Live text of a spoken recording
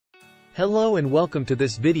Hello and welcome to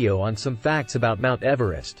this video on some facts about Mount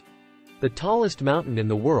Everest, the tallest mountain in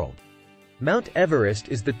the world. Mount Everest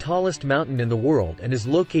is the tallest mountain in the world and is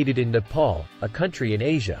located in Nepal, a country in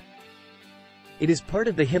Asia. It is part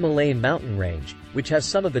of the Himalayan mountain range, which has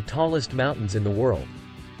some of the tallest mountains in the world.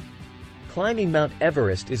 Climbing Mount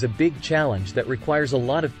Everest is a big challenge that requires a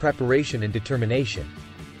lot of preparation and determination.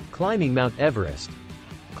 Climbing Mount Everest.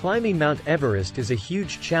 Climbing Mount Everest is a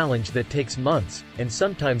huge challenge that takes months, and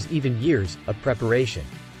sometimes even years, of preparation.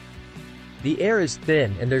 The air is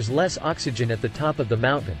thin and there's less oxygen at the top of the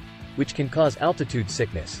mountain, which can cause altitude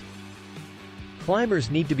sickness. Climbers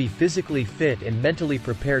need to be physically fit and mentally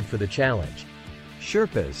prepared for the challenge.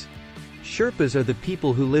 Sherpas. Sherpas are the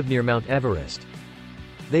people who live near Mount Everest.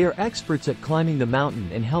 They are experts at climbing the mountain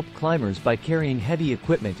and help climbers by carrying heavy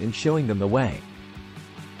equipment and showing them the way.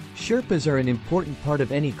 Sherpas are an important part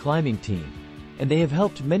of any climbing team, and they have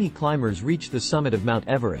helped many climbers reach the summit of Mount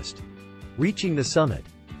Everest. Reaching the summit.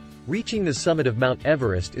 Reaching the summit of Mount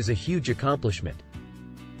Everest is a huge accomplishment.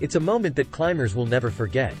 It's a moment that climbers will never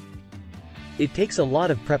forget. It takes a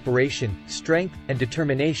lot of preparation, strength, and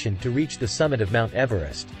determination to reach the summit of Mount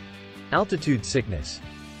Everest. Altitude sickness.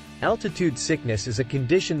 Altitude sickness is a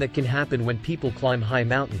condition that can happen when people climb high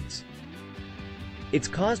mountains. It's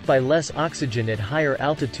caused by less oxygen at higher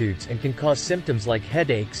altitudes and can cause symptoms like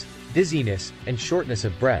headaches, dizziness, and shortness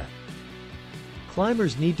of breath.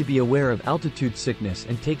 Climbers need to be aware of altitude sickness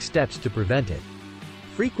and take steps to prevent it.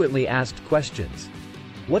 Frequently asked questions.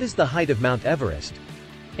 What is the height of Mount Everest?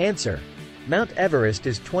 Answer. Mount Everest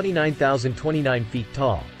is 29,029 feet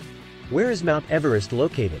tall. Where is Mount Everest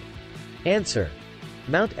located? Answer.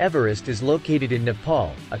 Mount Everest is located in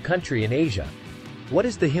Nepal, a country in Asia. What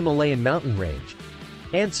is the Himalayan mountain range?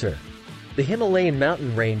 Answer. The Himalayan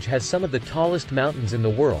mountain range has some of the tallest mountains in the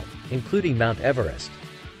world, including Mount Everest.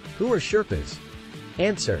 Who are Sherpas?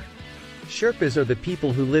 Answer. Sherpas are the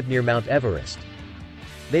people who live near Mount Everest.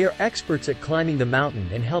 They are experts at climbing the mountain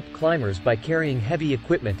and help climbers by carrying heavy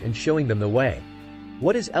equipment and showing them the way.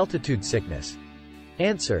 What is altitude sickness?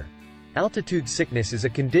 Answer. Altitude sickness is a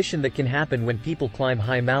condition that can happen when people climb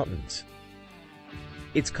high mountains.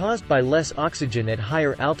 It's caused by less oxygen at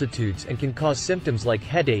higher altitudes and can cause symptoms like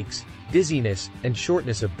headaches, dizziness, and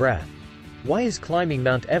shortness of breath. Why is climbing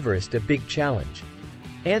Mount Everest a big challenge?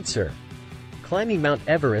 Answer. Climbing Mount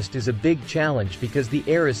Everest is a big challenge because the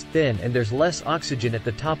air is thin and there's less oxygen at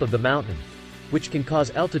the top of the mountain, which can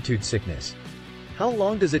cause altitude sickness. How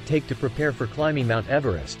long does it take to prepare for climbing Mount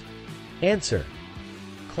Everest? Answer.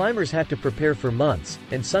 Climbers have to prepare for months,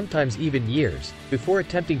 and sometimes even years, before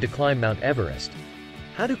attempting to climb Mount Everest.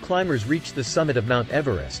 How do climbers reach the summit of Mount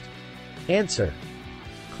Everest? Answer.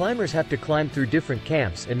 Climbers have to climb through different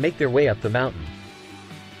camps and make their way up the mountain.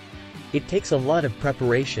 It takes a lot of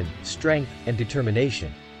preparation, strength, and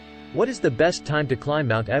determination. What is the best time to climb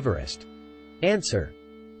Mount Everest? Answer.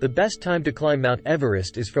 The best time to climb Mount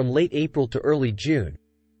Everest is from late April to early June,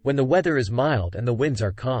 when the weather is mild and the winds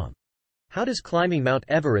are calm. How does climbing Mount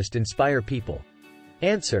Everest inspire people?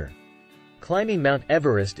 Answer. Climbing Mount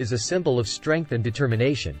Everest is a symbol of strength and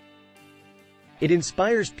determination. It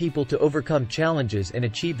inspires people to overcome challenges and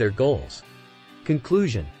achieve their goals.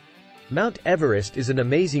 Conclusion. Mount Everest is an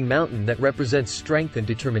amazing mountain that represents strength and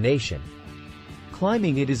determination.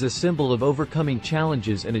 Climbing it is a symbol of overcoming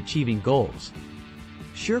challenges and achieving goals.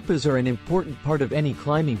 Sherpas are an important part of any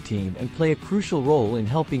climbing team and play a crucial role in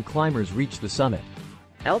helping climbers reach the summit.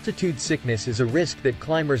 Altitude sickness is a risk that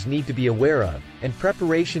climbers need to be aware of, and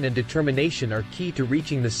preparation and determination are key to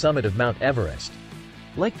reaching the summit of Mount Everest.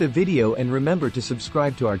 Like the video and remember to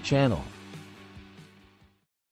subscribe to our channel.